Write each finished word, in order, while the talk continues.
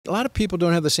A lot of people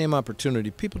don't have the same opportunity.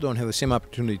 People don't have the same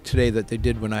opportunity today that they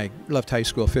did when I left high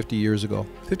school 50 years ago.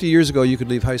 50 years ago, you could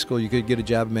leave high school, you could get a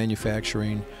job in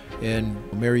manufacturing and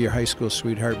marry your high school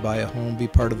sweetheart, buy a home, be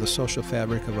part of the social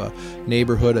fabric of a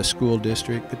neighborhood, a school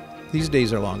district. But these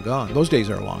days are long gone. Those days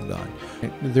are long gone.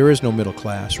 There is no middle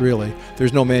class, really.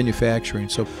 There's no manufacturing.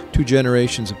 So 2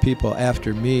 generations of people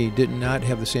after me did not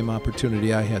have the same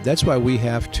opportunity I had. That's why we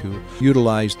have to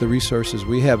utilize the resources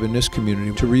we have in this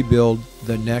community to rebuild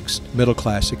the next middle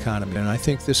class economy. And I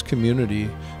think this community,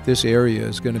 this area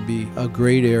is going to be a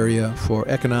great area for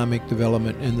economic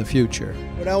development in the future.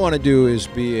 What I want to do is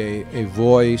be a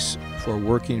voice for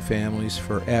working families,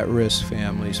 for at-risk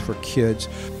families, for kids.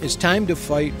 It's time to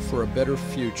fight for a better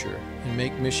future and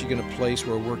make Michigan a place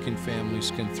where working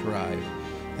families can thrive.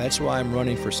 That's why I'm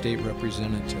running for state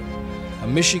representative. A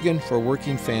Michigan for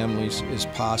working families is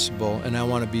possible, and I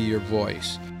want to be your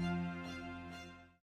voice.